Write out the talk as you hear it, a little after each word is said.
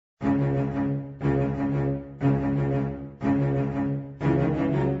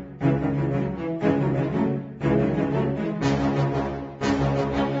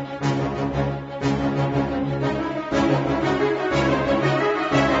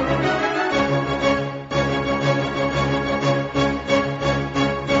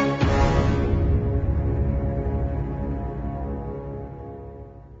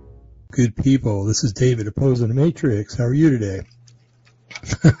Good people, this is David opposing the Matrix. How are you today?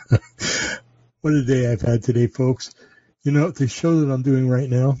 What a day I've had today, folks. You know, the show that I'm doing right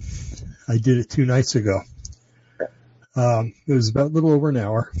now, I did it 2 nights ago. It was about a little over an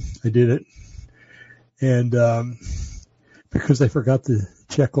hour. I did it. And because I forgot to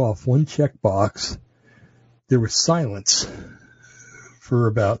check off one checkbox, there was silence for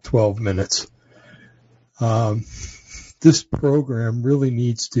about 12 minutes. This program really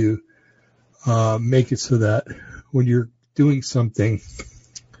needs to make it so that when you're doing something,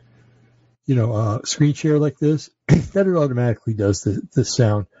 you know, screen share like this, that it automatically does the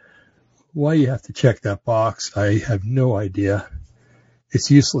sound. Why you have to check that box, I have no idea. It's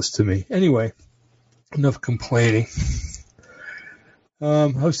useless to me. Anyway, enough complaining.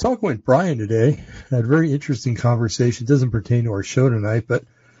 I was talking with Brian today. I had a very interesting conversation. It doesn't pertain to our show tonight, but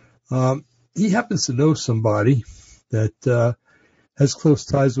he happens to know somebody that has close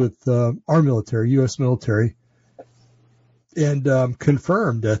ties with our military, U.S. military, and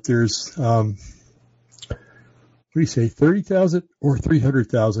confirmed that there's, 30,000 or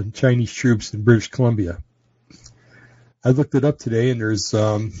 300,000 Chinese troops in British Columbia. I looked it up today, and there's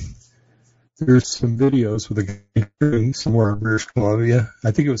some videos with a guy somewhere in British Columbia.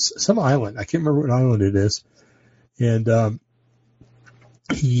 I think it was some island. I can't remember what island it is. And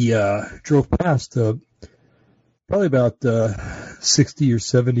he drove past probably about 60 or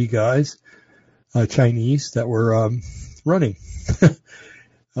 70 guys, Chinese, that were running,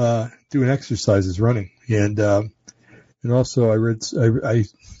 doing exercises, running. And also I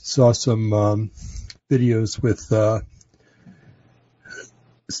saw some videos with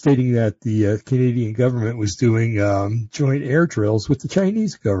stating that the Canadian government was doing joint air drills with the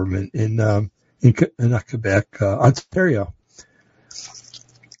Chinese government in not Quebec, Ontario.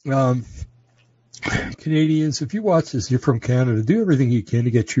 Canadians, if you watch this, you're from Canada, do everything you can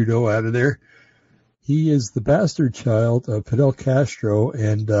to get Trudeau out of there. He is the bastard child of Fidel Castro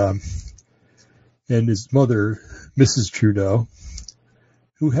and his mother, Mrs. Trudeau,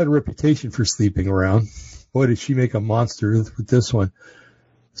 who had a reputation for sleeping around. Boy, did she make a monster with this one.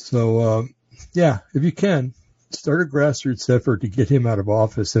 So, yeah, if you can, start a grassroots effort to get him out of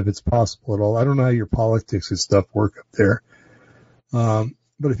office if it's possible at all. I don't know how your politics and stuff work up there.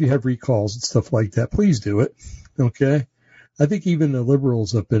 But if you have recalls and stuff like that, please do it. Okay? I think even the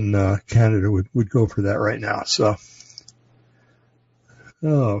liberals up in Canada would go for that right now. So,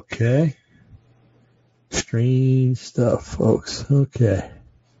 okay. Strange stuff, folks. Okay.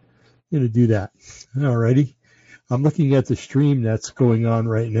 I'm going to do that. Alrighty. I'm looking at the stream that's going on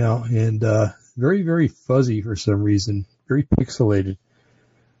right now, and very, very fuzzy for some reason. Very pixelated.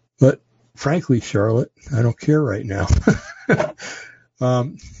 But frankly, Charlotte, I don't care right now.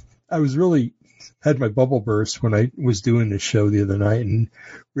 I was really had my bubble burst when I was doing this show the other night and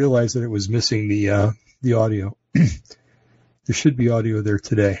realized that it was missing the audio. There should be audio there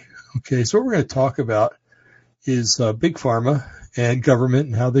today. Okay, so what we're going to talk about is big pharma and government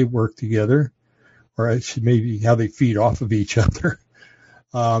and how they work together, or I should maybe how they feed off of each other,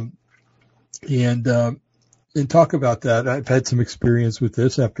 and talk about that. I've had some experience with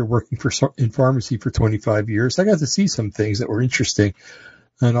this after working in pharmacy for 25 years. I got to see some things that were interesting,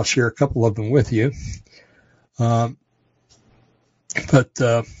 and I'll share a couple of them with you. Well,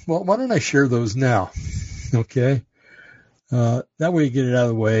 why don't I share those now? Okay. That way you get it out of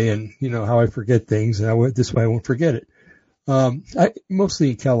the way, and you know how I forget things, and this way I won't forget it. Mostly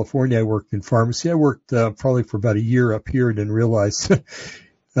in California, I worked in pharmacy. I worked probably for about a year up here and then realized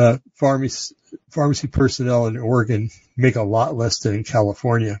pharmacy personnel in Oregon make a lot less than in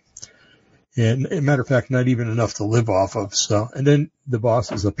California. And as a matter of fact, not even enough to live off of. So, and then the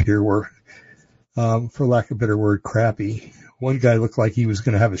bosses up here were, for lack of a better word, crappy. One guy looked like he was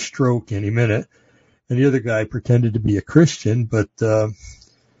going to have a stroke any minute. And the other guy pretended to be a Christian, but, I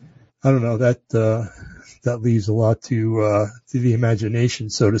don't know, that leaves a lot to the imagination,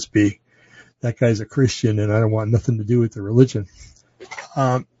 so to speak. That guy's a Christian and I don't want nothing to do with the religion.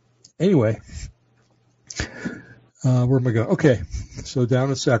 Anyway, where am I going? Okay. So down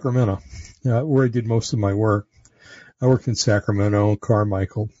in Sacramento, where I did most of my work. I worked in Sacramento,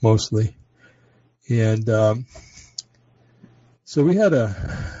 Carmichael, mostly. And, so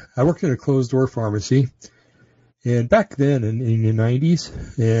I worked in a closed door pharmacy, and back then in the 90s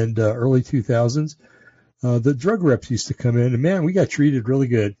and early 2000s, the drug reps used to come in, and man, we got treated really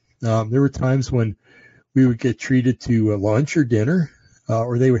good. There were times when we would get treated to lunch or dinner,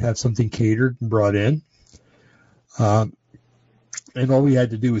 or they would have something catered and brought in. And all we had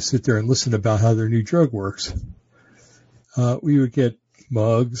to do was sit there and listen about how their new drug works. We would get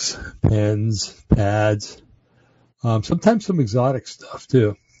mugs, pens, pads, sometimes some exotic stuff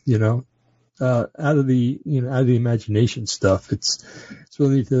too. out of the imagination stuff. It's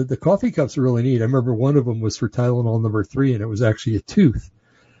really neat. The coffee cups are really neat. I remember one of them was for Tylenol number 3, and it was actually a tooth.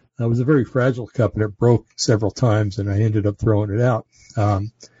 It was a very fragile cup, and it broke several times, and I ended up throwing it out.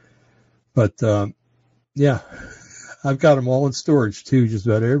 Yeah, I've got them all in storage too. Just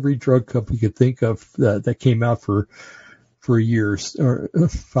about every drug cup you could think of that came out for years, or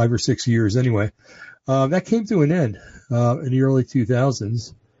 5 or 6 years anyway. That came to an end in the early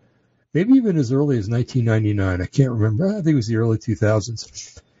 2000s. Maybe even as early as 1999. I can't remember. I think it was the early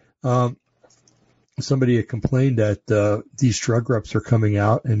 2000s. Somebody had complained that these drug reps are coming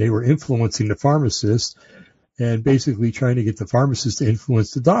out and they were influencing the pharmacists and basically trying to get the pharmacists to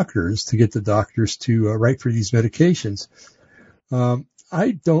influence the doctors, to get the doctors to write for these medications.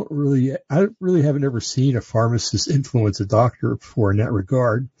 I really haven't ever seen a pharmacist influence a doctor before in that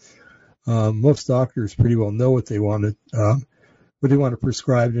regard. Most doctors pretty well know what they want to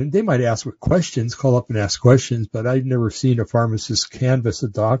prescribe, and they might ask questions, call up and ask questions, but I've never seen a pharmacist canvass a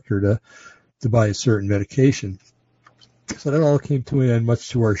doctor to buy a certain medication. So that all came to an end, much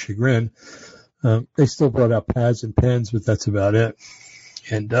to our chagrin. They still brought out pads and pens, but that's about it.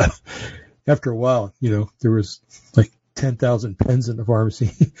 And after a while, there was like 10,000 pens in the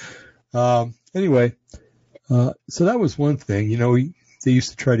pharmacy. Anyway, so that was one thing. They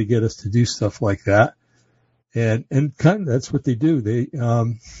used to try to get us to do stuff like that. And kind of that's what they do. They,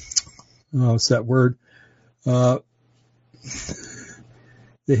 what's that word?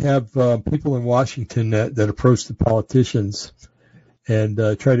 They have people in Washington that approach the politicians and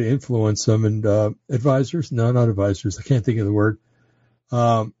try to influence them. And advisors? No, not advisors. I can't think of the word.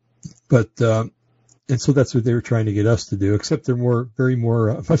 And so that's what they were trying to get us to do, except they're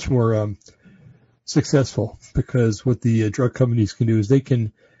much more successful, because what the drug companies can do is they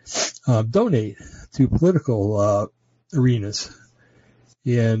can donate to political arenas,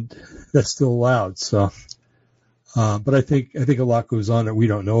 and that's still allowed. So, but I think a lot goes on that we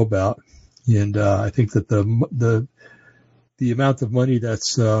don't know about, and I think that the amount of money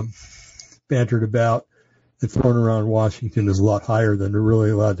that's bantered about and thrown around Washington is a lot higher than they're really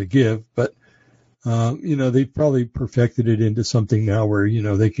allowed to give. But they've probably perfected it into something now where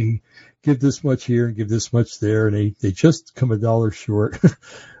they can give this much here and give this much there, and they just come $1 short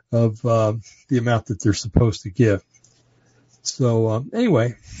of the amount that they're supposed to give. So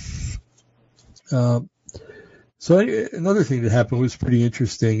anyway, another thing that happened was pretty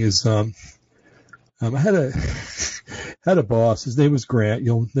interesting. Is I had a boss. His name was Grant.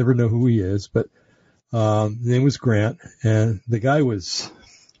 You'll never know who he is, but his name was Grant, and the guy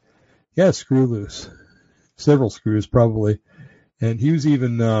he had a screw loose, several screws probably. And he was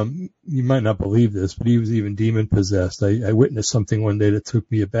even, you might not believe this, but he was even demon possessed. I witnessed something one day that took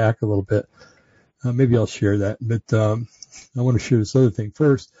me aback a little bit. Maybe I'll share that, but I want to share this other thing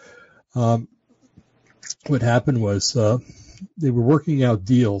first. What happened was they were working out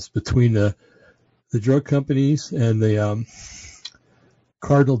deals between the drug companies and the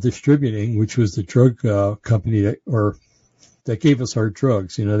Cardinal Distributing, which was the drug company that gave us our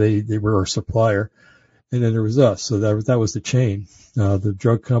drugs. They were our supplier. And then there was us. So that was the chain, the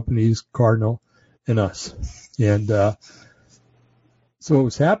drug companies, Cardinal, and us. And so what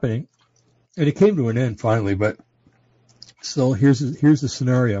was happening, and it came to an end finally, but so here's the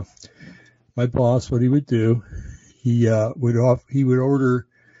scenario. My boss, what he would do, he would order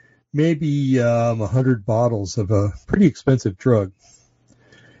maybe 100 bottles of a pretty expensive drug.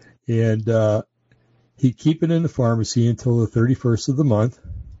 And he'd keep it in the pharmacy until the 31st of the month.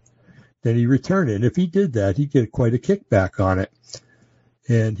 Then he'd return it. And if he did that, he'd get quite a kickback on it.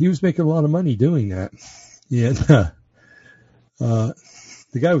 And he was making a lot of money doing that. And the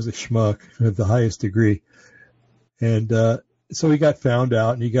guy was a schmuck of the highest degree. And so he got found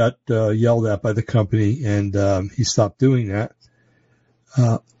out and he got yelled at by the company, and he stopped doing that.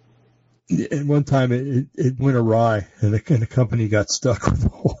 And one time it went awry, and the company got stuck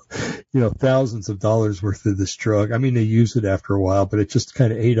with thousands of dollars worth of this drug. I mean, they used it after a while, but it just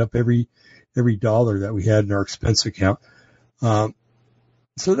kind of ate up every dollar that we had in our expense account. So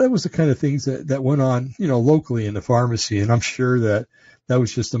that was the kind of things that went on, locally in the pharmacy. And I'm sure that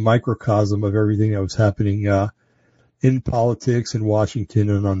was just a microcosm of everything that was happening, in politics in Washington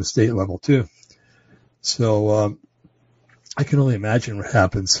and on the state level too. So, I can only imagine what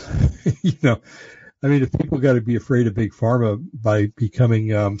happens. I mean, if people got to be afraid of big pharma by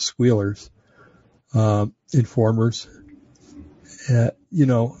becoming squealers, informers, they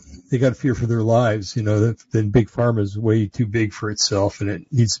got to fear for their lives. Then big pharma is way too big for itself, and it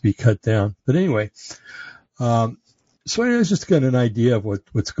needs to be cut down. But anyway, so I just got an idea of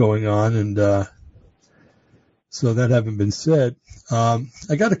what's going on, and So that having been said,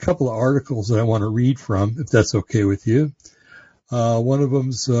 I got a couple of articles that I want to read from, if that's okay with you. One of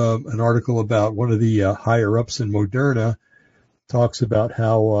them's an article about one of the higher ups in Moderna, talks about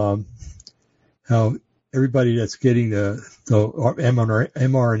how everybody that's getting the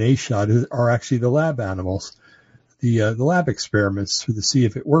mRNA shot are actually the lab animals, the lab experiments to see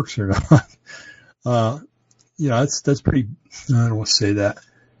if it works or not. That's pretty. I don't want to say that.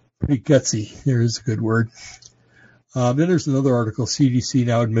 Pretty gutsy. There is a good word. Then there's another article. CDC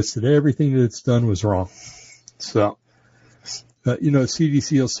now admits that everything that it's done was wrong. So,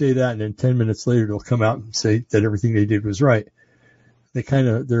 CDC will say that, and then 10 minutes later they'll come out and say that everything they did was right. They're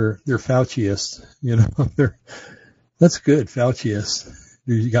Fauciists, that's good, Fauciists.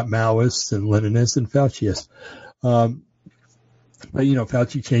 You got Maoists and Leninists and Fauciists. But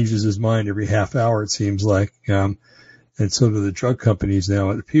Fauci changes his mind every half hour, it seems like. And so do the drug companies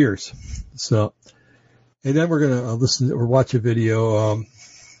now, it appears. So, and then we're going to watch a video,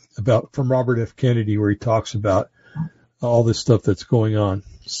 from Robert F. Kennedy where he talks about all this stuff that's going on.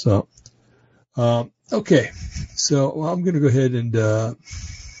 So, okay. So I'm going to go ahead and,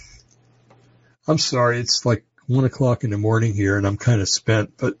 I'm sorry, it's like 1 o'clock in the morning here and I'm kind of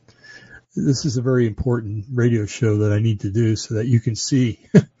spent, but this is a very important radio show that I need to do so that you can see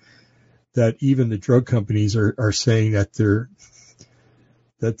that even the drug companies are saying that they're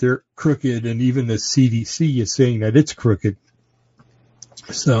crooked, and even the CDC is saying that it's crooked.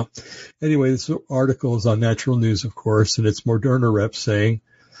 So anyway, this article is on Natural News, of course, and it's Moderna reps saying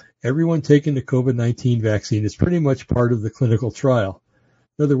everyone taking the COVID-19 vaccine is pretty much part of the clinical trial.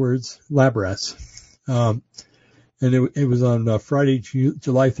 In other words, lab rats. And it was on Friday,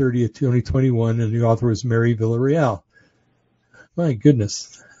 July 30th, 2021, and the author was Mary Villarreal. My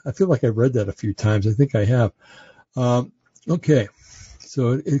goodness. I feel like I've read that a few times. I think I have. Okay.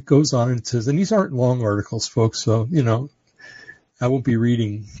 So it goes on and it says, and these aren't long articles, folks, so, I won't be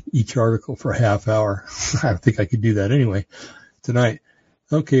reading each article for a half hour. I don't think I could do that anyway tonight.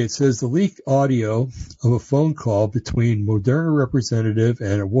 Okay, it says the leaked audio of a phone call between Moderna representative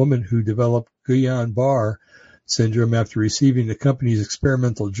and a woman who developed Guillain-Barré syndrome after receiving the company's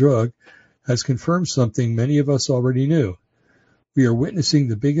experimental drug has confirmed something many of us already knew. We are witnessing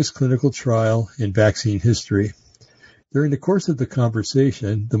the biggest clinical trial in vaccine history. During the course of the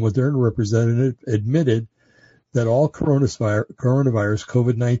conversation, the Moderna representative admitted that all coronavirus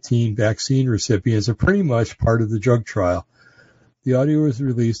COVID-19 vaccine recipients are pretty much part of the drug trial. The audio was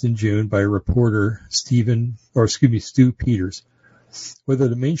released in June by reporter Stu Peters. Whether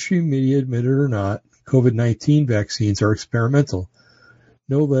the mainstream media admit it or not, COVID-19 vaccines are experimental.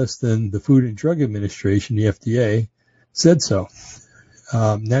 No less than the Food and Drug Administration, the FDA, said so.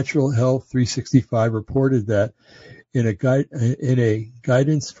 Natural Health 365 reported that in a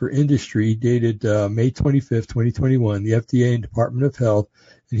guidance for industry dated May 25th, 2021, the FDA and Department of Health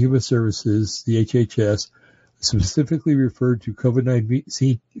and Human Services, the HHS, specifically referred to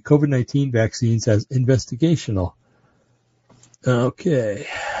COVID-19 vaccines as investigational. Okay.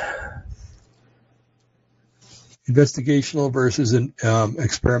 Investigational versus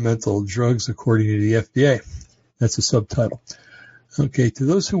experimental drugs according to the FDA. That's a subtitle. Okay, to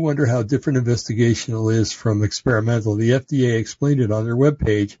those who wonder how different investigational is from experimental, the FDA explained it on their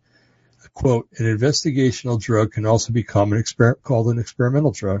webpage. Quote, an investigational drug can also be called an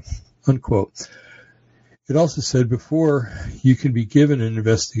experimental drug, unquote. It also said before you can be given an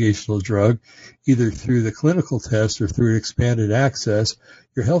investigational drug, either through the clinical test or through expanded access,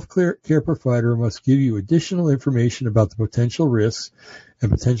 your health care provider must give you additional information about the potential risks and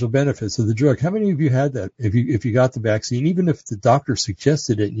potential benefits of the drug. How many of you had that? If you got the vaccine, even if the doctor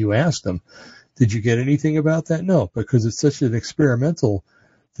suggested it and you asked them, did you get anything about that? No, because it's such an experimental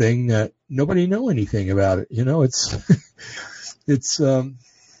thing that nobody know anything about it. It's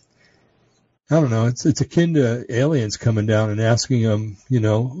I don't know. It's akin to aliens coming down and asking them,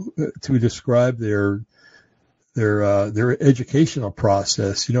 to describe their educational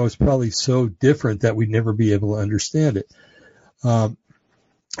process. It's probably so different that we'd never be able to understand it. And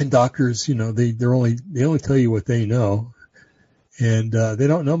doctors, they only tell you what they know, and they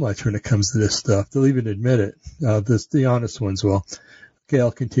don't know much when it comes to this stuff. They'll even admit it. The honest ones will. Okay,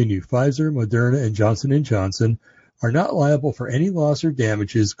 I'll continue. Pfizer, Moderna, and Johnson & Johnson are not liable for any loss or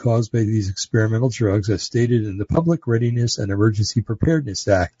damages caused by these experimental drugs as stated in the Public Readiness and Emergency Preparedness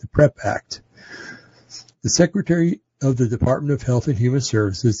Act, the PrEP Act. The Secretary of the Department of Health and Human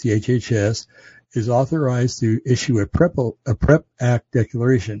Services, the HHS, is authorized to issue a PrEP Act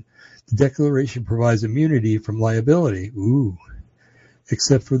declaration. The declaration provides immunity from liability,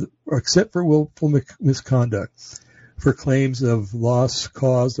 except for willful misconduct, for claims of loss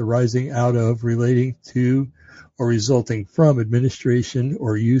caused arising out of, relating to, or resulting from administration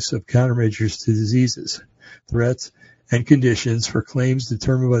or use of countermeasures to diseases, threats, and conditions for claims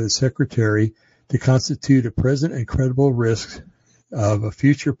determined by the Secretary to constitute a present and credible risk of a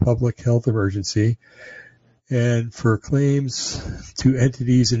future public health emergency, and for claims to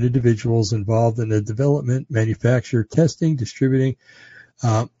entities and individuals involved in the development, manufacture, testing, distributing,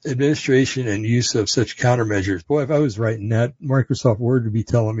 administration, and use of such countermeasures. Boy, if I was writing that, Microsoft Word would be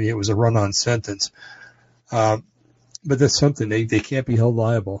telling me it was a run-on sentence. But that's something. They can't be held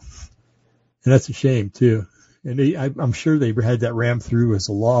liable. And that's a shame, too. And I'm sure they had that rammed through as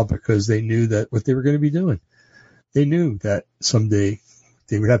a law because they knew that what they were going to be doing. They knew that someday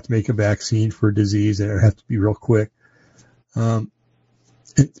they would have to make a vaccine for a disease and it would have to be real quick.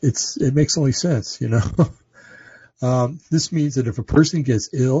 It makes only sense, you know. This means that if a person gets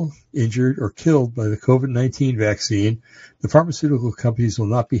ill, injured, or killed by the COVID-19 vaccine, the pharmaceutical companies will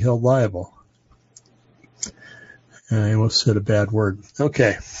not be held liable. I almost said a bad word.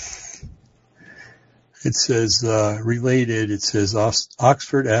 Okay. It says, related, it says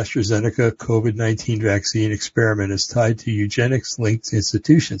Oxford AstraZeneca COVID-19 vaccine experiment is tied to eugenics-linked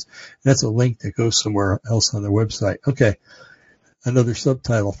institutions. And that's a link that goes somewhere else on their website. Okay. Another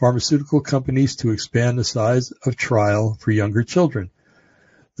subtitle, Pharmaceutical Companies to Expand the Size of Trial for Younger Children.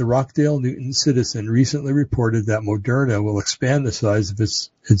 The Rockdale Newton Citizen recently reported that Moderna will expand the size of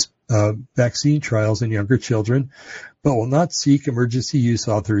its vaccine trials in younger children, but will not seek emergency use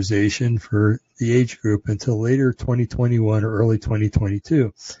authorization for the age group until later 2021 or early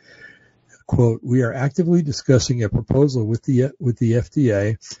 2022. Quote, we are actively discussing a proposal with the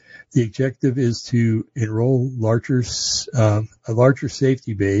FDA. The objective is to enroll a larger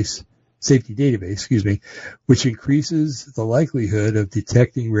safety database, which increases the likelihood of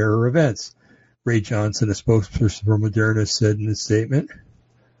detecting rarer events. Ray Johnson, a spokesperson for Moderna, said in a statement.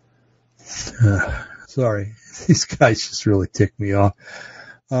 Sorry, these guys just really tick me off.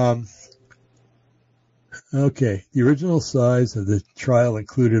 Okay, the original size of the trial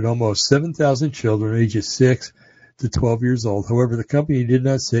included almost 7,000 children ages 6 to 12 years old. However, the company did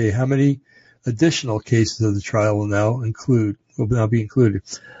not say how many additional cases of the trial will now be included.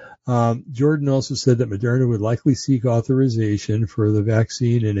 Jordan also said that Moderna would likely seek authorization for the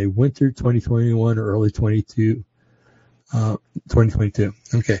vaccine in a winter 2021 or early 2022.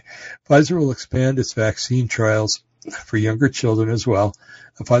 Okay. Pfizer will expand its vaccine trials for younger children as well.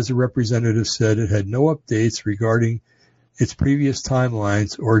 A Pfizer representative said it had no updates regarding its previous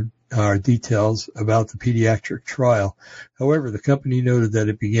timelines or details about the pediatric trial. However, the company noted that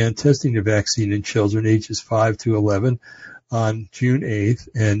it began testing the vaccine in children ages 5 to 11 on June 8th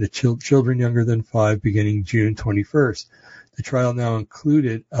and the children younger than 5 beginning June 21st. The trial now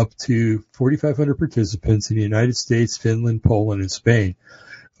included up to 4,500 participants in the United States, Finland, Poland, and Spain.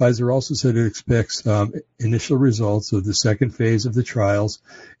 Pfizer also said it expects initial results of the second phase of the trials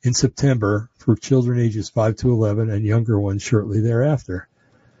in September for children ages 5 to 11 and younger ones shortly thereafter.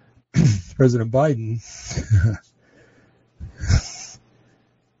 President Biden,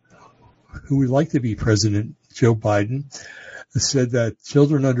 who would like to be President Joe Biden, said that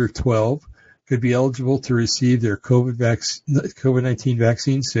children under 12 could be eligible to receive their COVID-19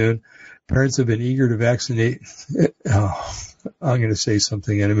 vaccine soon. Parents have been eager to vaccinate. I'm going to say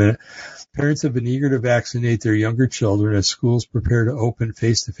something in a minute. Parents have been eager to vaccinate their younger children as schools prepare to open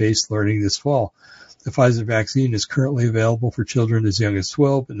face-to-face learning this fall. The Pfizer vaccine is currently available for children as young as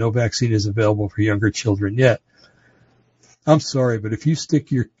 12, but no vaccine is available for younger children yet. I'm sorry, but if you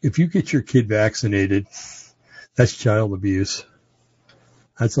get your kid vaccinated, that's child abuse.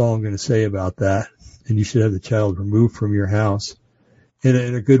 That's all I'm going to say about that. And you should have the child removed from your house.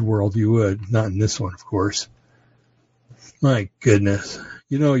 In a good world, you would. Not in this one, of course. My goodness.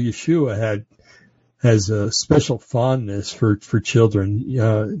 You know, Yeshua has a special fondness for children.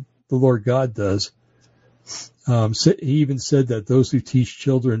 The Lord God does. He even said that those who teach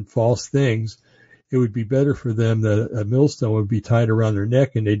children false things, it would be better for them that a millstone would be tied around their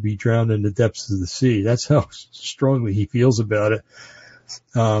neck and they'd be drowned in the depths of the sea. That's how strongly he feels about it.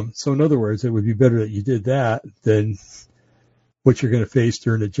 So in other words, it would be better that you did that than what you're going to face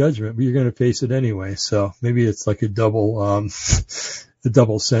during the judgment, but you're going to face it anyway. So maybe it's like a double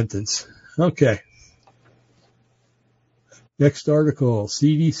sentence. Okay. Next article,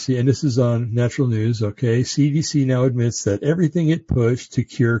 CDC, and this is on Natural News, okay. CDC now admits that everything it pushed to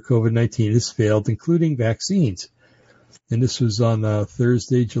cure COVID-19 has failed, including vaccines. And this was on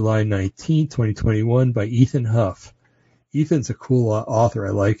Thursday, July 19, 2021 by Ethan Huff. Ethan's a cool author.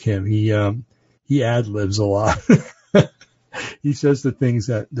 I like him. He ad-libs a lot. He says the things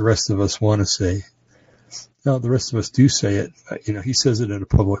that the rest of us want to say. Now, the rest of us do say it, but, he says it in a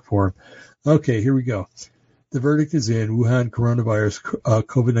public forum. Okay, here we go. The verdict is in. Wuhan coronavirus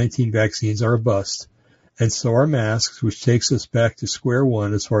COVID-19 vaccines are a bust, and so are masks, which takes us back to square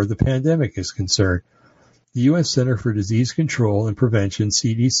one as far as the pandemic is concerned. The U.S. Center for Disease Control and Prevention,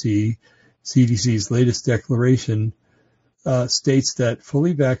 CDC's latest declaration states that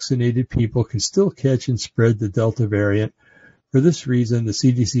fully vaccinated people can still catch and spread the Delta variant. For this reason, the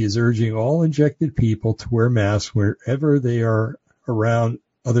CDC is urging all injected people to wear masks wherever they are around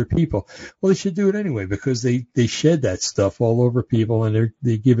other people. Well, they should do it anyway because they shed that stuff all over people, and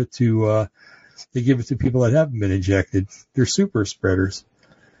they give it to people that haven't been injected. They're super spreaders.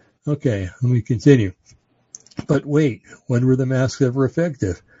 Okay, let me continue. But wait, when were the masks ever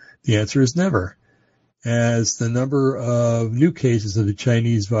effective? The answer is never, as the number of new cases of the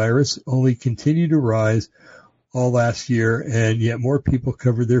Chinese virus only continued to rise all last year, and yet more people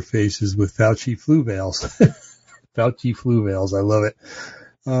covered their faces with Fauci flu veils. Fauci flu veils, I love it.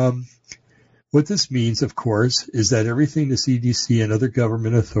 What this means, of course, is that everything the CDC and other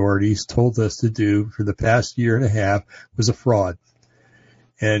government authorities told us to do for the past year and a half was a fraud.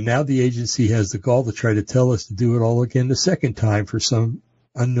 And now the agency has the gall to try to tell us to do it all again the second time for some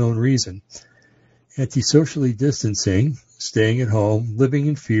unknown reason. Anti-socially distancing, staying at home, living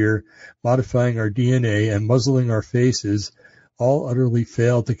in fear, modifying our DNA, and muzzling our faces all utterly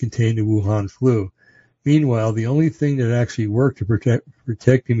failed to contain the Wuhan flu. Meanwhile, the only thing that actually worked to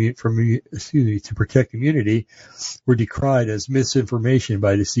protect immunity were decried as misinformation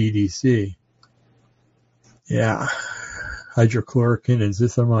by the CDC. Yeah, hydrochloroquine and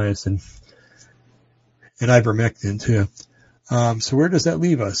zithromycin, and ivermectin too. So where does that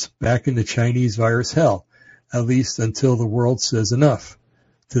leave us? Back in the Chinese virus hell, at least until the world says enough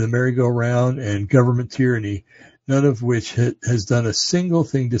to the merry-go-round and government tyranny, none of which has done a single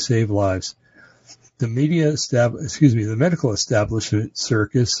thing to save lives. The medical establishment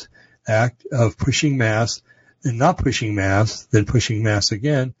circus act of pushing masks and not pushing masks, then pushing masks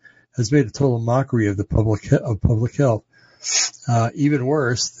again, has made a total mockery of public health. Even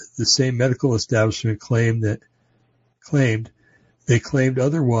worse, the same medical establishment claimed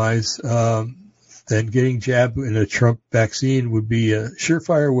otherwise than getting jabbed in a Trump vaccine would be a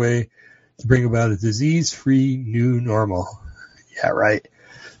surefire way to bring about a disease-free new normal. Yeah, right.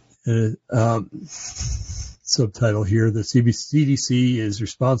 Subtitle here, the CDC is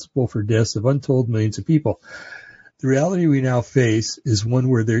responsible for deaths of untold millions of people. The reality we now face is one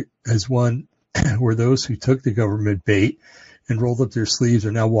where those who took the government bait and rolled up their sleeves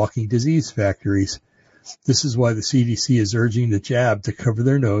are now walking disease factories. This is why the CDC is urging the jab to cover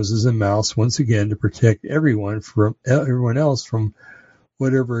their noses and mouths once again to protect everyone else from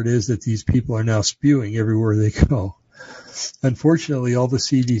whatever it is that these people are now spewing everywhere they go. Unfortunately, all the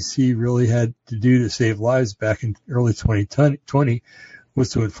CDC really had to do to save lives back in early 2020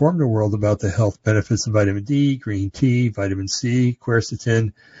 was to inform the world about the health benefits of vitamin D, green tea, vitamin C,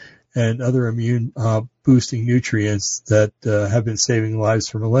 quercetin, and other immune boosting nutrients that have been saving lives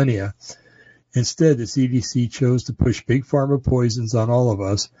for millennia. Instead, the CDC chose to push big pharma poisons on all of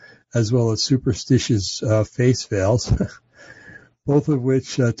us, as well as superstitious face veils, both of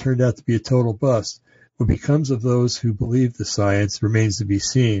which turned out to be a total bust. What becomes of those who believe the science remains to be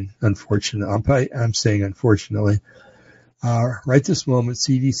seen. Unfortunately, I'm saying unfortunately. Right this moment,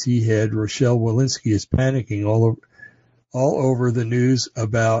 CDC head Rochelle Walensky is panicking all over the news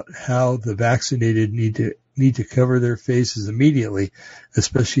about how the vaccinated need to cover their faces immediately,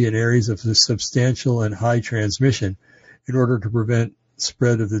 especially in areas of substantial and high transmission, in order to prevent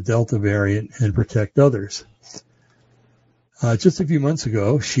spread of the Delta variant and protect others. Just a few months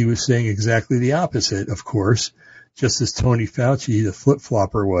ago, she was saying exactly the opposite, of course, just as Tony Fauci, the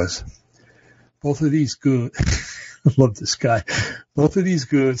flip-flopper, was. Both of these goons, I love this guy, both of these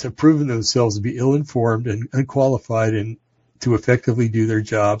goons have proven themselves to be ill-informed and unqualified to effectively do their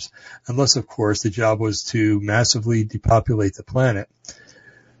jobs, unless, of course, the job was to massively depopulate the planet,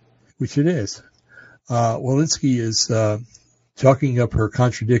 which it is. Walensky is chalking up her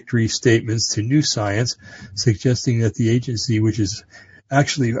contradictory statements to new science, suggesting that the agency, which is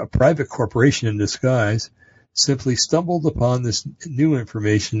actually a private corporation in disguise, simply stumbled upon this new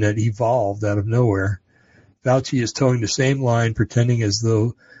information that evolved out of nowhere. Fauci is towing the same line, pretending as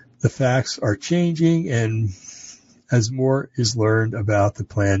though the facts are changing and as more is learned about the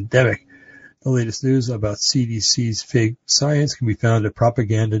pandemic. The latest news about CDC's fake science can be found at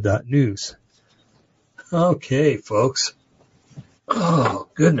propaganda.news. Okay, folks. Oh,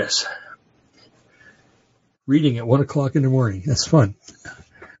 goodness. Reading at 1 o'clock in the morning. That's fun,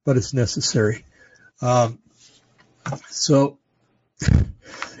 but it's necessary. So,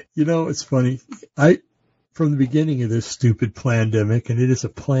 it's funny. From the beginning of this stupid plandemic, and it is a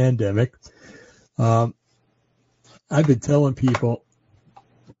plandemic, I've been telling people,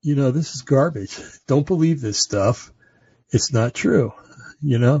 this is garbage. Don't believe this stuff. It's not true.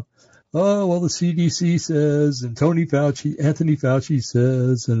 Oh, well, the CDC says, and Anthony Fauci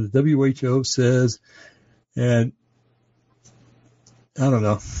says, and the WHO says, and I don't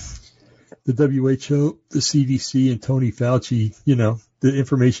know, the WHO, the CDC, and Tony Fauci, the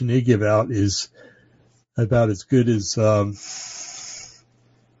information they give out is about as good as, I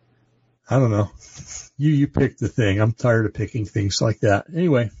don't know. You pick the thing. I'm tired of picking things like that.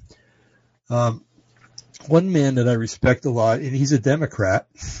 Anyway, one man that I respect a lot, and he's a Democrat,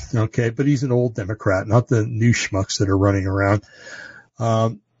 okay, but he's an old Democrat, not the new schmucks that are running around,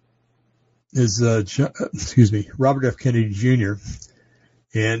 is Robert F. Kennedy Jr.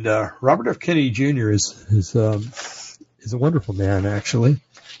 And Robert F. Kennedy Jr. is a wonderful man, actually.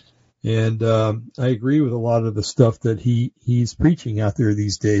 And I agree with a lot of the stuff that he's preaching out there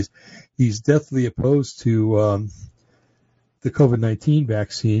these days. He's deathly opposed to the COVID-19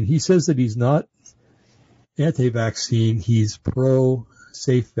 vaccine. He says that he's not anti-vaccine, he's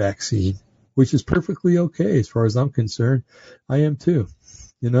pro-safe vaccine, which is perfectly okay as far as I'm concerned. I am too.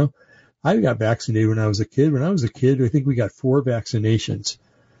 I got vaccinated when I was a kid. When I was a kid, I think we got 4 vaccinations.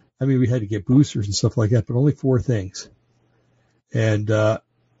 I mean, we had to get boosters and stuff like that, but only 4 things. And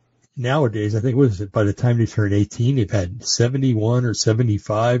nowadays, I think, by the time they turn 18, they've had 71 or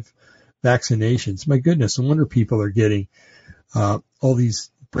 75 vaccinations. My goodness, no wonder people are getting all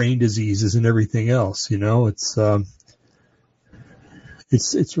these brain diseases and everything else. It's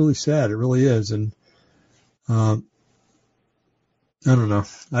really sad. It really is. And I don't know.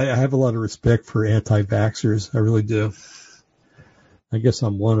 I have a lot of respect for anti-vaxxers. I really do. I guess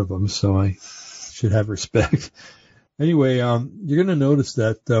I'm one of them, so I should have respect. Anyway, you're going to notice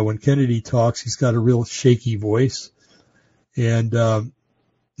that when Kennedy talks, he's got a real shaky voice, and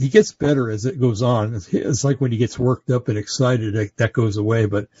he gets better as it goes on. It's like when he gets worked up and excited, that goes away.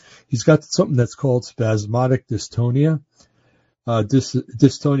 But he's got something that's called spasmodic dystonia.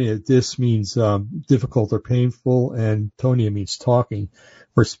 Dystonia, dys means difficult or painful, and tonia means talking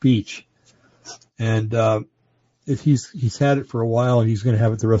or speech. And if he's had it for a while, and he's going to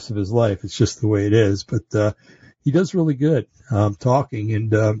have it the rest of his life. It's just the way it is. But he does really good talking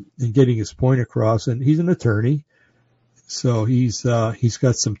and getting his point across. And he's an attorney, so he's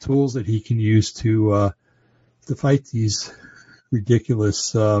got some tools that he can use to fight these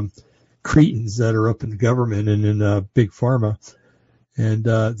ridiculous cretins that are up in government and in big pharma. And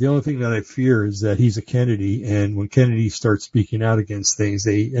the only thing that I fear is that he's a Kennedy, and when Kennedy starts speaking out against things,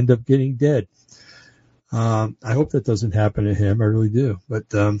 they end up getting dead. I hope that doesn't happen to him. I really do. But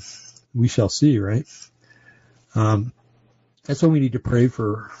we shall see, right? That's why we need to pray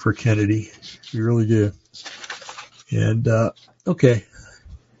for Kennedy. We really do. And okay,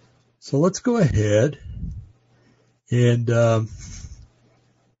 so let's go ahead and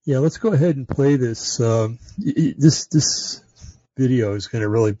let's go ahead and play this. This video is going to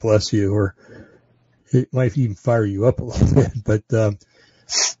really bless you, or it might even fire you up a little bit. But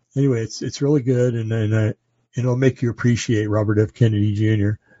anyway, it's really good, and it'll make you appreciate Robert F. Kennedy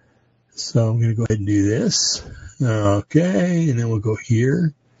Jr. So I'm going to go ahead and do this. Okay, and then we'll go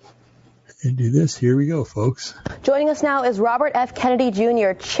here and do this. Here we go, folks. Joining us now is Robert F. Kennedy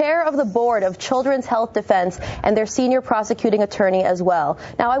Jr., chair of the board of Children's Health Defense and their senior prosecuting attorney as well.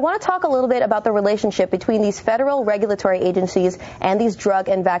 Now, I want to talk a little bit about the relationship between these federal regulatory agencies and these drug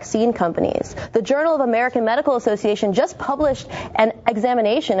and vaccine companies. The Journal of American Medical Association just published an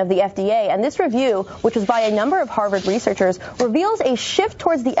examination of the FDA, and this review, which was by a number of Harvard researchers, reveals a shift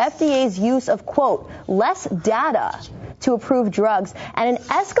towards the FDA's use of, quote, less data to approve drugs and an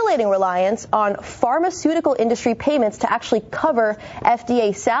escalating reliance on pharmaceutical industry payments to actually cover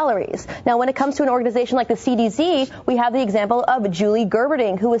FDA salaries. Now, when it comes to an organization like the CDC, we have the example of Julie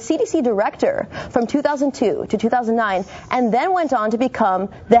Gerberding, who was CDC director from 2002 to 2009 and then went on to become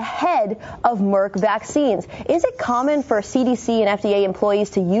the head of Merck Vaccines. Is it common for CDC and FDA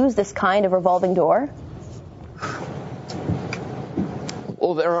employees to use this kind of revolving door?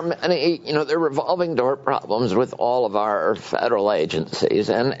 Well, there are many, there are revolving door problems with all of our federal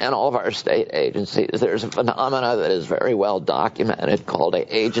agencies and all of our state agencies. There's a phenomena that is very well documented called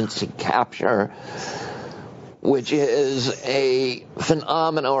agency capture, which is a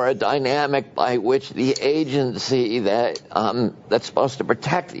phenomenon or a dynamic by which the agency that's supposed to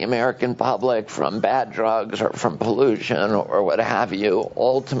protect the American public from bad drugs or from pollution or what have you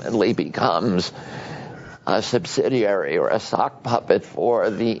ultimately becomes a subsidiary or a sock puppet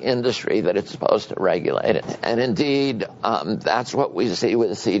for the industry that it's supposed to regulate it. And indeed, that's what we see with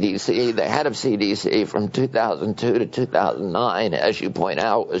CDC. The head of CDC from 2002 to 2009, as you point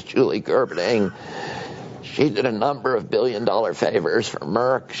out, was Julie Gerberding. She did a number of billion-dollar favors for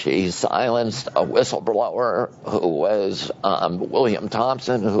Merck. She silenced a whistleblower who was William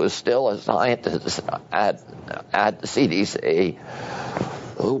Thompson, who is still a scientist at the CDC,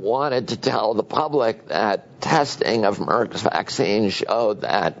 who wanted to tell the public that testing of Merck's vaccine showed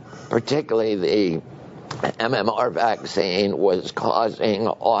that particularly the MMR vaccine was causing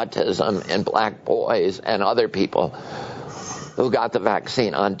autism in black boys and other people who got the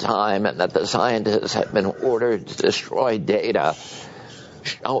vaccine on time, and that the scientists had been ordered to destroy data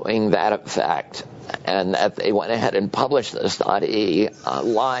showing that effect, and that they went ahead and published the study,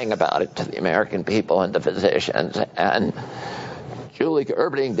 lying about it to the American people and to physicians. And Julie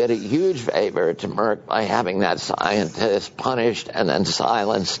Gerberding did a huge favor to Merck by having that scientist punished and then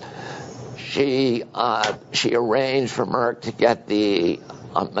silenced. She arranged for Merck to get the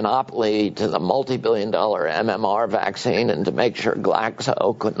monopoly to the multi-billion-dollar MMR vaccine and to make sure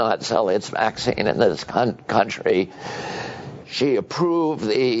Glaxo could not sell its vaccine in this country. She approved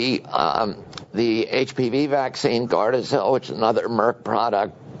the HPV vaccine, Gardasil, which is another Merck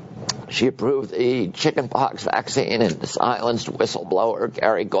product. She approved the chickenpox vaccine and silenced whistleblower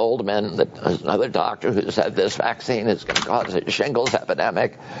Gary Goldman, that is another doctor who said this vaccine is going to cause a shingles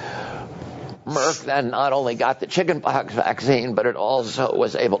epidemic. Merck then not only got the chickenpox vaccine, but it also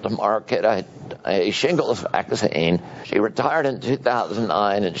was able to market a shingles vaccine. She retired in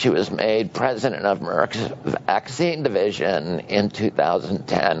 2009, and she was made president of Merck's vaccine division in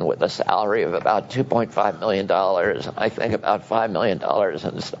 2010 with a salary of about $2.5 million, I think about $5 million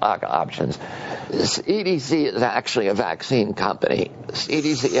in stock options. The CDC is actually a vaccine company. The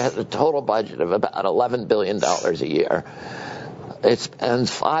CDC has a total budget of about $11 billion a year. It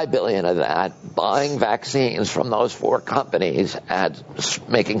spends $5 billion of that buying vaccines from those four companies and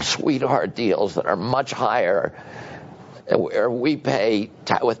making sweetheart deals that are much higher, where we pay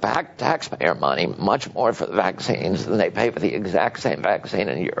with taxpayer money much more for the vaccines than they pay for the exact same vaccine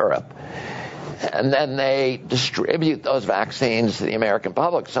in Europe. And then they distribute those vaccines to the American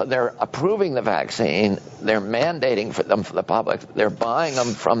public. So they're approving the vaccine, they're mandating for them for the public, they're buying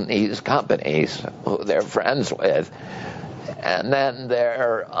them from these companies who they're friends with. And then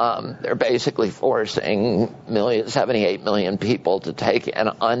they're basically forcing 78 million people to take an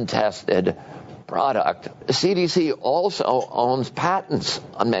untested product. The CDC also owns patents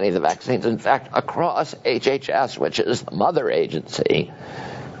on many of the vaccines. In fact, across HHS, which is the mother agency,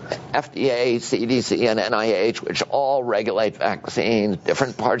 FDA, CDC, and NIH, which all regulate vaccines,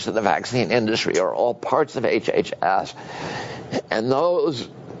 different parts of the vaccine industry are all parts of HHS. And those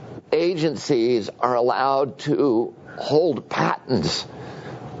agencies are allowed to hold patents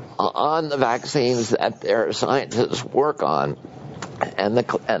on the vaccines that their scientists work on, and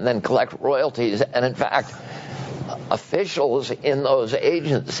then collect royalties. And in fact, officials in those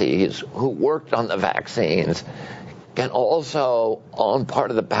agencies who worked on the vaccines can also own part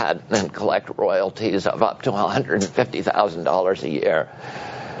of the patent and collect royalties of up to $150,000 a year.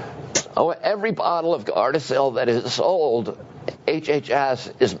 So every bottle of Gardasil that is sold,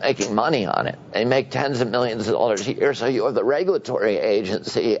 HHS is making money on it. They make tens of millions of dollars a year. So you have the regulatory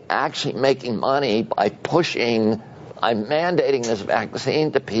agency actually making money by mandating this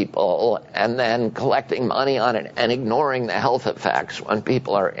vaccine to people and then collecting money on it and ignoring the health effects when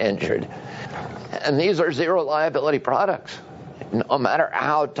people are injured. And these are zero liability products. No matter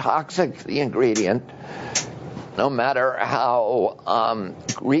how toxic the ingredient, no matter how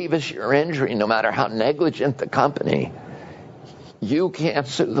grievous your injury, no matter how negligent the company, you can't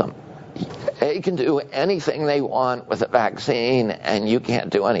sue them. They can do anything they want with a vaccine, and you can't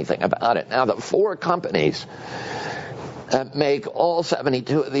do anything about it. Now, the four companies that make all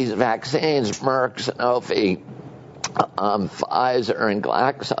 72 of these vaccines, Merck, Sanofi, Pfizer, and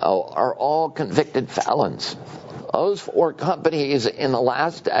Glaxo, are all convicted felons. Those four companies in the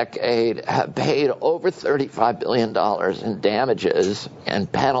last decade have paid over $35 billion in damages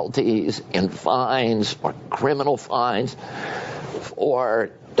and penalties, in fines or criminal fines,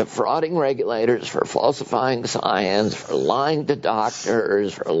 for defrauding regulators, for falsifying science, for lying to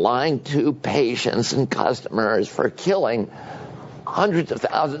doctors, for lying to patients and customers, for killing hundreds of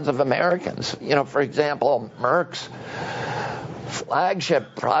thousands of Americans. You know, for example, Merck's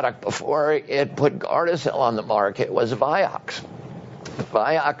flagship product before it put Gardasil on the market was Vioxx.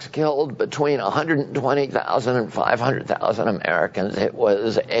 Vioxx killed between 120,000 and 500,000 Americans. It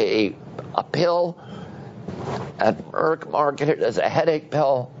was a pill that Merck marketed as a headache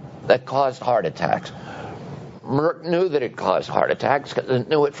pill that caused heart attacks. Merck knew that it caused heart attacks because it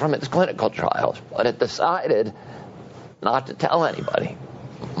knew it from its clinical trials, but it decided not to tell anybody.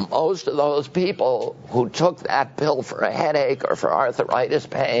 Most of those people who took that pill for a headache or for arthritis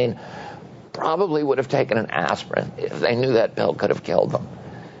pain probably would have taken an aspirin if they knew that pill could have killed them.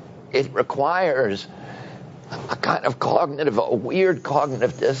 It requires a kind of a weird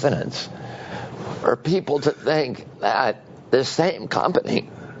cognitive dissonance for people to think that this same company,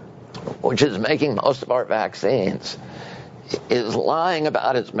 which is making most of our vaccines, is lying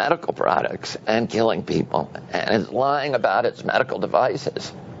about its medical products and killing people, and is lying about its medical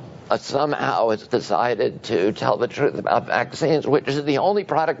devices. But somehow it's decided to tell the truth about vaccines, which is the only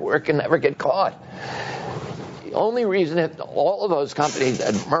product where it can never get caught. The only reason that all of those companies,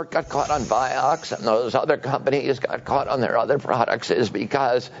 that Merck got caught on Vioxx and those other companies got caught on their other products, is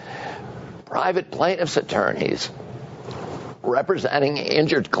because private plaintiffs' attorneys representing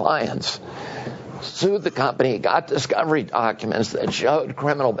injured clients sued the company, got discovery documents that showed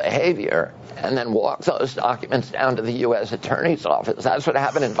criminal behavior, and then walked those documents down to the U.S. Attorney's Office. That's what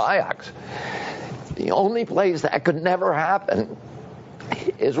happened in Vioxx. The only place that could never happen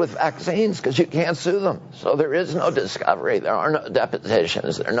is with vaccines, because you can't sue them. So there is no discovery. There are no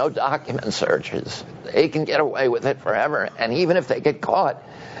depositions. There are no document searches. They can get away with it forever. And even if they get caught,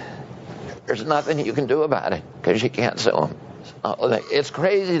 there's nothing you can do about it because you can't sue them. It's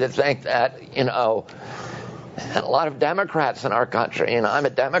crazy to think that, and a lot of Democrats in our country, and I'm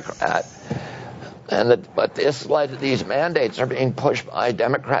a Democrat, but these mandates are being pushed by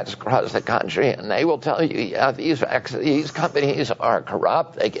Democrats across the country, and they will tell you, yeah, these companies are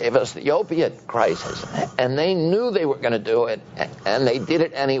corrupt. They gave us the opiate crisis, and they knew they were going to do it, and they did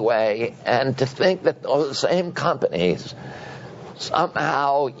it anyway. And to think that those same companies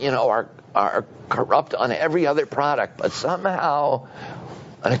somehow, are corrupt on every other product, but somehow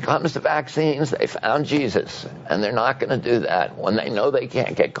when it comes to vaccines, they found Jesus, and they're not going to do that when they know they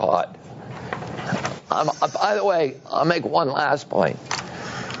can't get caught. By the way, I'll make one last point.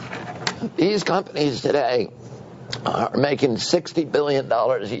 These companies today are making $60 billion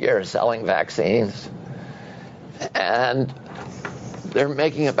a year selling vaccines, and they're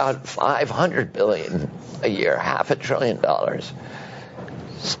making about $500 billion a year, $500 billion,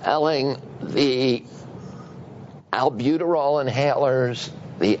 selling the albuterol inhalers,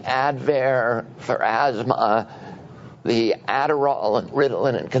 the Advair for asthma, the Adderall and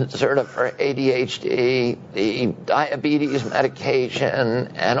Ritalin and Concerta for ADHD, the diabetes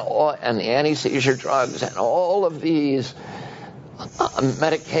medication, and the anti-seizure drugs, and all of these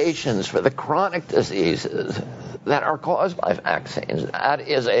medications for the chronic diseases that are caused by vaccines. That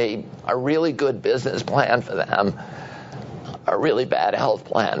is a really good business plan for them, a really bad health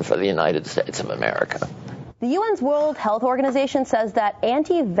plan for the United States of America. The UN's World Health Organization says that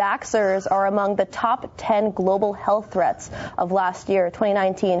anti-vaxxers are among the top 10 global health threats of last year,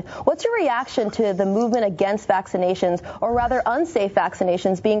 2019. What's your reaction to the movement against vaccinations, or rather unsafe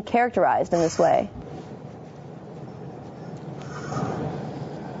vaccinations, being characterized in this way?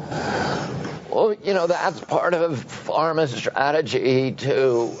 Well, that's part of pharma's strategy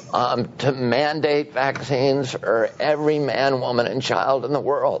to mandate vaccines for every man, woman, and child in the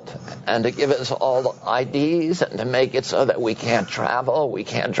world, and to give us all the IDs, and to make it so that we can't travel, we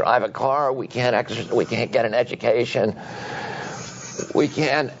can't drive a car, we can't get an education, we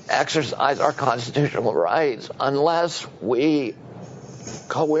can't exercise our constitutional rights unless we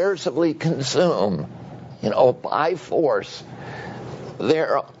coercively consume, by force,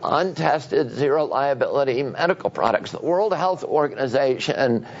 they're untested, zero liability medical products. The World Health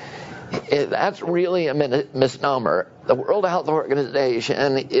Organization, that's really a misnomer. The World Health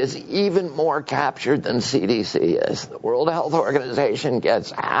Organization is even more captured than CDC is. The World Health Organization gets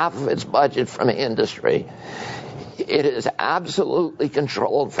half of its budget from industry. It is absolutely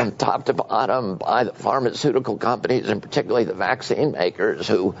controlled from top to bottom by the pharmaceutical companies, and particularly the vaccine makers,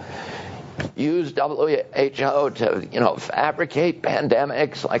 who use WHO to, fabricate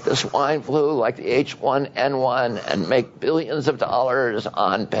pandemics like the swine flu, like the H1N1, and make billions of dollars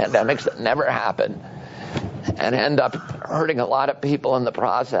on pandemics that never happen, and end up hurting a lot of people in the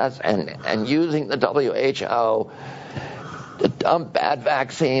process, and using the WHO to dump bad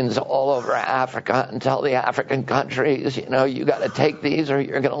vaccines all over Africa and tell the African countries, you got to take these or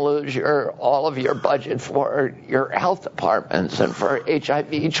you're going to lose all of your budget for your health departments and for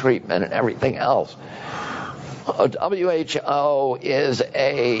HIV treatment and everything else. WHO is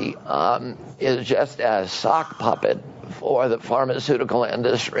just a sock puppet for the pharmaceutical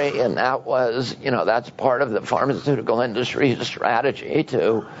industry, and that's part of the pharmaceutical industry's strategy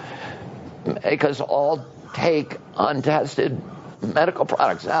to make us all take untested medical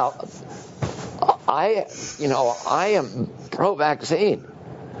products. Now, I am pro-vaccine,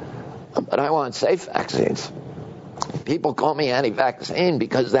 but I want safe vaccines. People call me anti-vaccine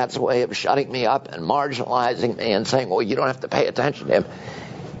because that's a way of shutting me up and marginalizing me and saying, well, you don't have to pay attention to him.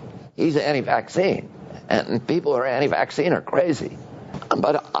 he's anti-vaccine. And people who are anti-vaccine are crazy.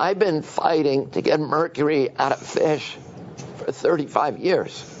 But I've been fighting to get mercury out of fish for 35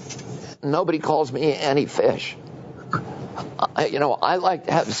 years. Nobody calls me anti-fish. I like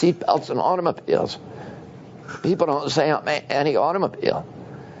to have seatbelts in automobiles. People don't say I'm anti-automobile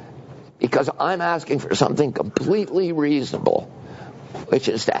because I'm asking for something completely reasonable, which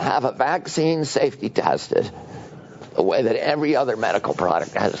is to have a vaccine safety tested the way that every other medical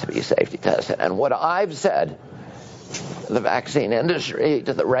product has to be safety tested. And what I've said to the vaccine industry,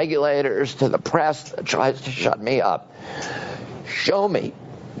 to the regulators, to the press that tries to shut me up, show me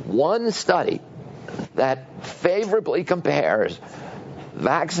one study that favorably compares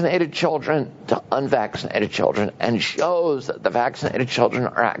vaccinated children to unvaccinated children and shows that the vaccinated children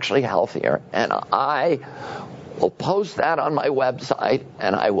are actually healthier. And I will post that on my website,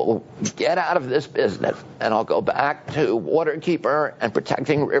 and I will get out of this business, and I'll go back to waterkeeper and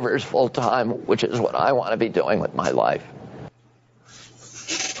protecting rivers full time, which is what I want to be doing with my life.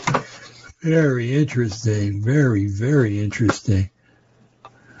 Very interesting. Very, very interesting.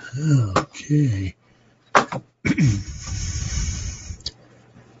 Okay.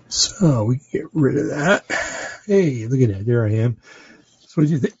 So we can get rid of that. Hey, look at that. There I am. So what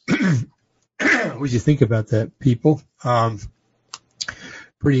did you think? What did you think about that, people?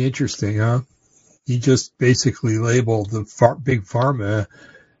 Pretty interesting, huh? He just basically labeled the big pharma,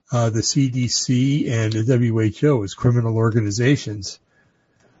 the CDC and the WHO as criminal organizations.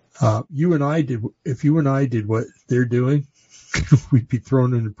 If you and I did what they're doing, we'd be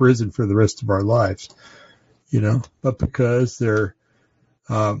thrown into prison for the rest of our lives, but because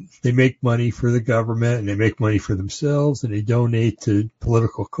they make money for the government and they make money for themselves and they donate to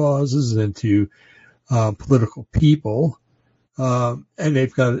political causes and to political people, and they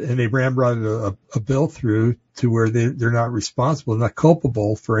brought a bill through to where they're not responsible, not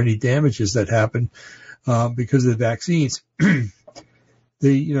culpable for any damages that happen because of the vaccines.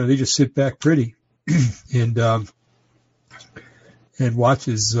 They just sit back pretty and watch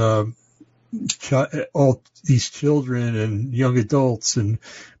as all these children and young adults and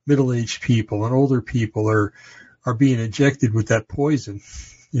middle-aged people and older people are being injected with that poison.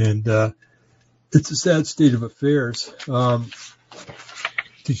 And it's a sad state of affairs.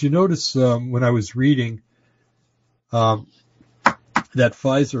 Did you notice when I was reading that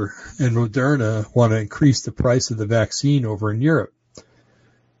Pfizer and Moderna want to increase the price of the vaccine over in Europe?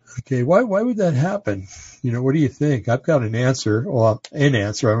 Okay, why would that happen? What do you think? I've got an answer. Well, an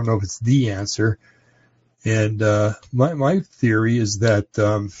answer. I don't know if it's the answer. And my theory is that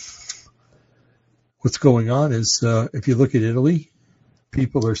what's going on is if you look at Italy,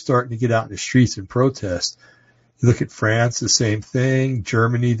 people are starting to get out in the streets and protest. You look at France, the same thing.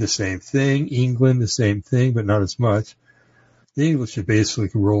 Germany, the same thing. England, the same thing, but not as much. The English have basically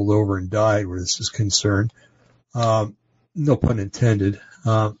rolled over and died where this is concerned. No pun intended.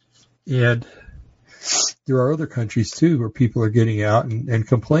 And there are other countries, too, where people are getting out and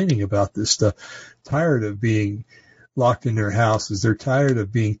complaining about this stuff, tired of being locked in their houses. They're tired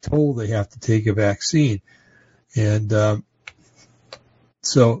of being told they have to take a vaccine. And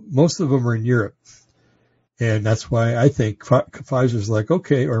so most of them are in Europe. And that's why I think Pfizer's like,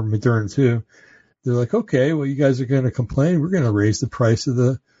 okay, or Moderna, too. They're like, okay, well, you guys are going to complain. We're going to raise the price of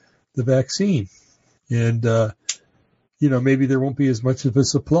the vaccine. And maybe there won't be as much of a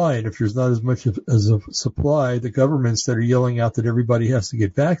supply. And if there's not as much as a supply, the governments that are yelling out that everybody has to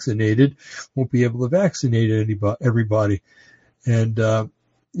get vaccinated won't be able to vaccinate everybody. And,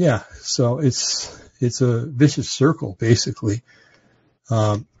 so it's a vicious circle, basically.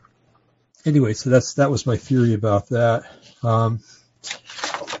 Anyway, so that was my theory about that.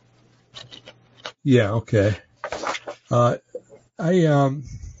 Okay.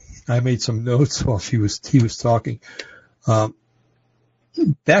 I made some notes while he was talking.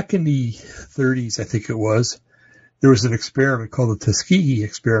 Back in the 30s, I think it was, there was an experiment called the Tuskegee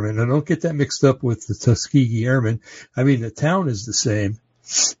experiment. And don't get that mixed up with the Tuskegee Airmen. I mean, the town is the same,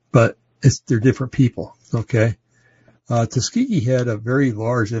 but they're different people. Okay. Tuskegee has a very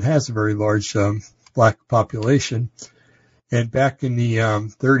large black population. And back in the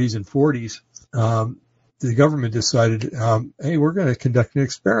 30s and 40s, the government decided, hey, we're going to conduct an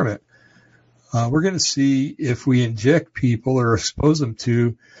experiment. We're going to see if we inject people or expose them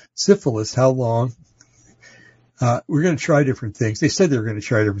to syphilis, how long. We're going to try different things. They said they were going to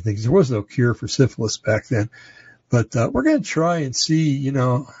try different things. There was no cure for syphilis back then. But we're going to try and see,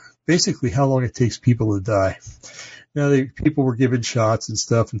 basically how long it takes people to die. Now, people were given shots and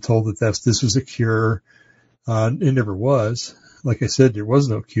stuff and told that this was a cure. It never was. Like I said, there was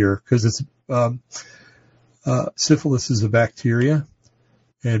no cure because it's syphilis is a bacteria.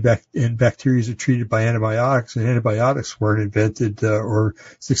 and bacteria are treated by antibiotics, and antibiotics weren't invented or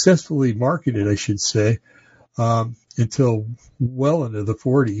successfully marketed, I should say, until well into the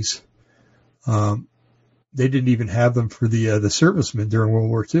 40s. They didn't even have them for the servicemen during World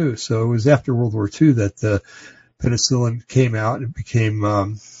War II. So it was after World War II that the penicillin came out and became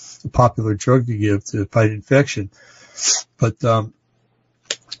a popular drug to give to fight infection. But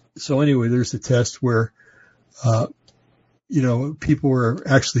so anyway, there's a test where people were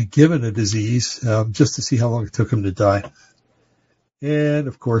actually given a disease just to see how long it took them to die. And,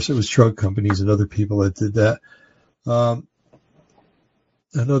 of course, it was drug companies and other people that did that.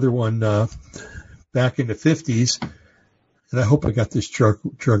 Another one back in the 50s, and I hope I got this drug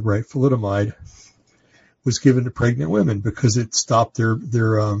right, thalidomide, was given to pregnant women because it stopped their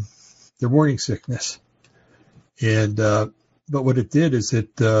morning sickness. And but what it did is it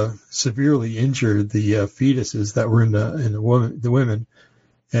severely injured the fetuses that were in the women,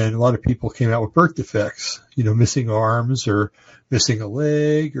 and a lot of people came out with birth defects, missing arms or missing a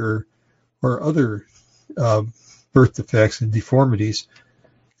leg or other birth defects and deformities,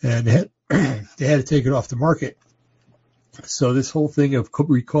 and they had to take it off the market. So this whole thing of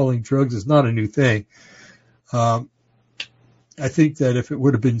recalling drugs is not a new thing. I think that if it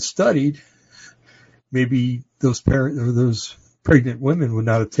would have been studied, maybe those pregnant women would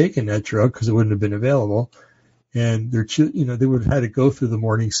not have taken that drug because it wouldn't have been available, and they would have had to go through the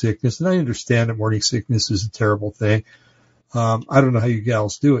morning sickness. And I understand that morning sickness is a terrible thing. I don't know how you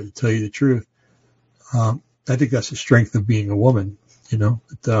gals do it, to tell you the truth. I think that's the strength of being a woman,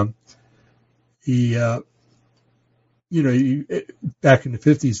 But, back in the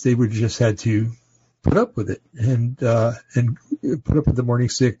 50s, they would have just had to put up with it and put up with the morning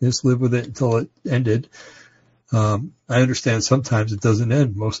sickness, live with it until it ended. I understand sometimes it doesn't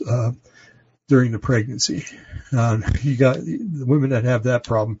end during the pregnancy. You got the women that have that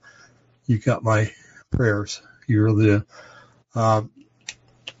problem. You got my prayers. You really do.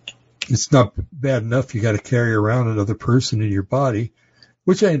 It's not bad enough. You got to carry around another person in your body,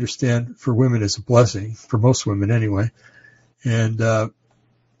 which I understand for women is a blessing, for most women anyway. And, but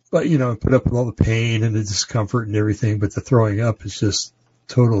put up with all the pain and the discomfort and everything, but the throwing up is just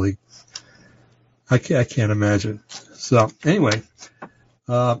totally, I can't imagine. So anyway,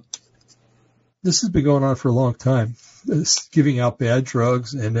 this has been going on for a long time. It's giving out bad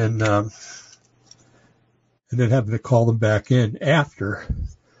drugs and then having to call them back in after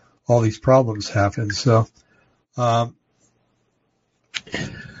all these problems happen. So, where's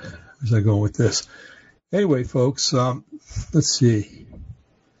I going with this? Anyway, folks, let's see.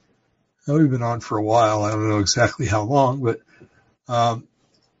 Now, we've been on for a while. I don't know exactly how long, but I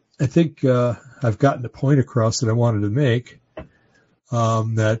think I've gotten the point across that I wanted to make,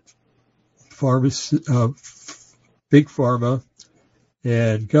 that big pharma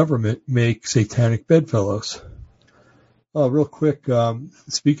and government make satanic bedfellows. Oh, real quick,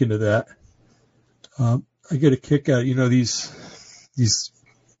 speaking of that, I get a kick out, these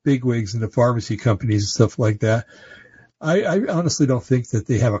bigwigs in the pharmacy companies and stuff like that. I honestly don't think that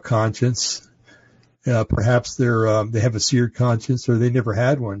they have a conscience. Perhaps they have a seared conscience, or they never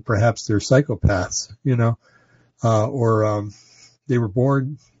had one. Perhaps they're psychopaths, or they were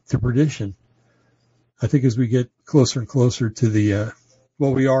born to perdition. I think as we get closer and closer to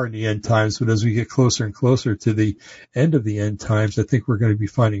we are in the end times, but as we get closer and closer to the end of the end times, I think we're going to be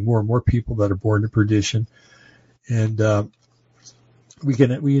finding more and more people that are born to perdition. And we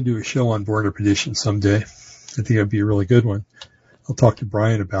can do a show on born to perdition someday. I think that'd be a really good one. I'll talk to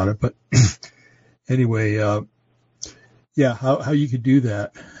Brian about it. But anyway, how you could do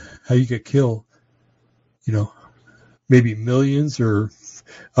that, how you could kill, maybe millions or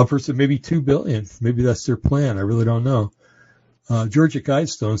upwards of maybe 2 billion. Maybe that's their plan. I really don't know. Georgia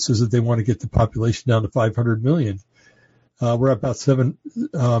Guidestone says that they want to get the population down to 500 million. We're at about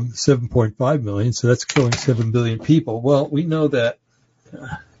 7.5 million, so that's killing 7 billion people. Well, we know that.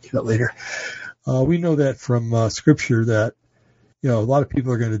 Get that later. We know that from Scripture that a lot of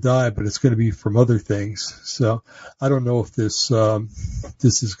people are going to die, but it's going to be from other things. So I don't know if this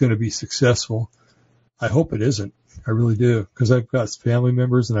is going to be successful. I hope it isn't. I really do, because I've got family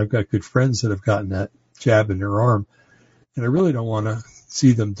members and I've got good friends that have gotten that jab in their arm. And I really don't want to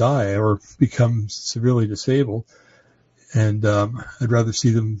see them die or become severely disabled. And I'd rather see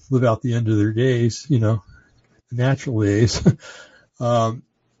them live out the end of their days, the natural days,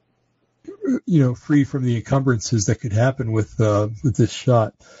 free from the encumbrances that could happen with this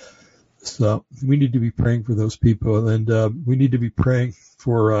shot. So we need to be praying for those people, and we need to be praying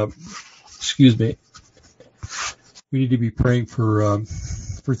for. We need to be praying for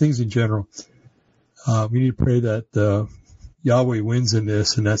things in general. We need to pray that Yahweh wins in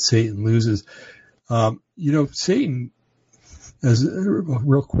this and that Satan loses. Satan, as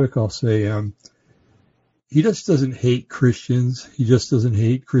real quick, I'll say, he just doesn't hate Christians. He just doesn't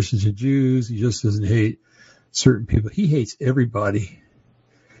hate Christians and Jews. He just doesn't hate certain people. He hates everybody.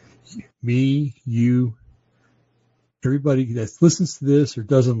 Me, you, everybody that listens to this or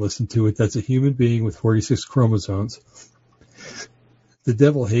doesn't listen to it, that's a human being with 46 chromosomes. The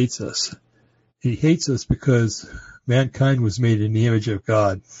devil hates us. He hates us because mankind was made in the image of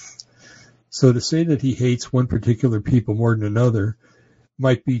God. So to say that he hates one particular people more than another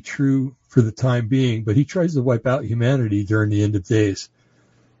might be true for the time being, but he tries to wipe out humanity during the end of days.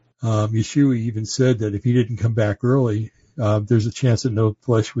 Yeshua even said that if he didn't come back early, there's a chance that no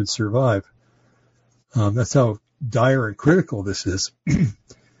flesh would survive. That's how dire and critical this is.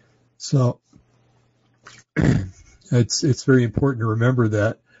 So it's very important to remember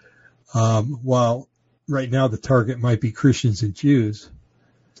that while right now the target might be Christians and Jews,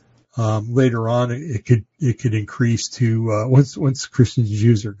 later on it could increase to once Christians and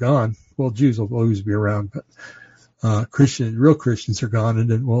Jews are gone. Well, Jews will always be around, but real Christians are gone, and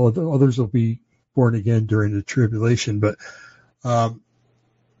then others will be born again during the tribulation. But when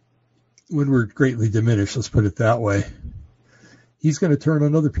we're greatly diminished, let's put it that way, he's going to turn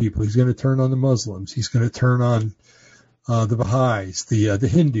on other people. He's going to turn on the Muslims. He's going to turn on the Baha'is, the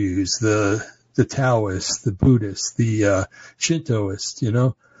Hindus, the Taoists, the Buddhists, the Shintoists,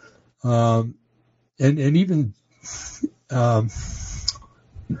 and even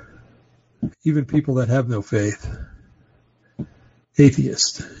people that have no faith,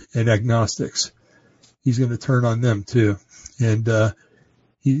 atheists and agnostics. He's going to turn on them too, and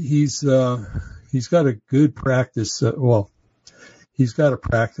he's got a good practice. He's got a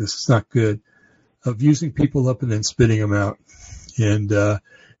practice. It's not good, of using people up and then spitting them out. And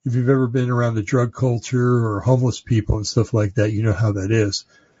if you've ever been around the drug culture or homeless people and stuff like that, you know how that is.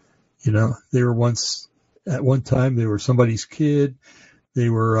 They were at one time, they were somebody's kid. They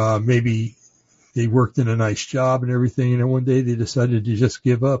were maybe they worked in a nice job and everything, and then one day they decided to just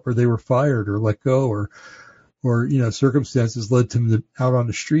give up, or they were fired or let go, or circumstances led them out on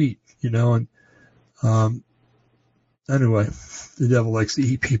the street, and anyway, the devil likes to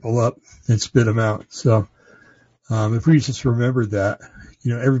eat people up and spit them out. So if we just remembered that,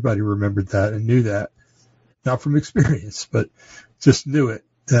 everybody remembered that and knew that, not from experience, but just knew it,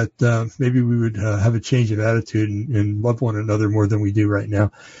 that maybe we would have a change of attitude and love one another more than we do right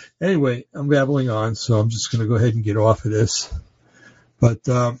now. Anyway, I'm babbling on, so I'm just going to go ahead and get off of this. But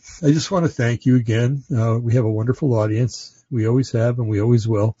I just want to thank you again. We have a wonderful audience. We always have, and we always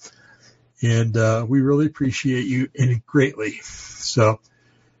will. And we really appreciate you greatly. So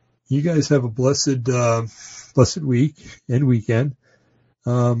you guys have a blessed week and weekend.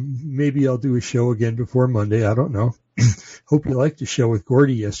 Maybe I'll do a show again before Monday. I don't know. Hope you liked the show with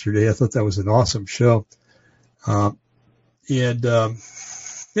Gordy yesterday. I thought that was an awesome show.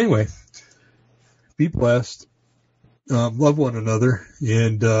 Anyway, be blessed, love one another,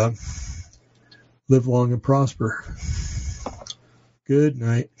 and live long and prosper. Good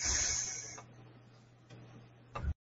night.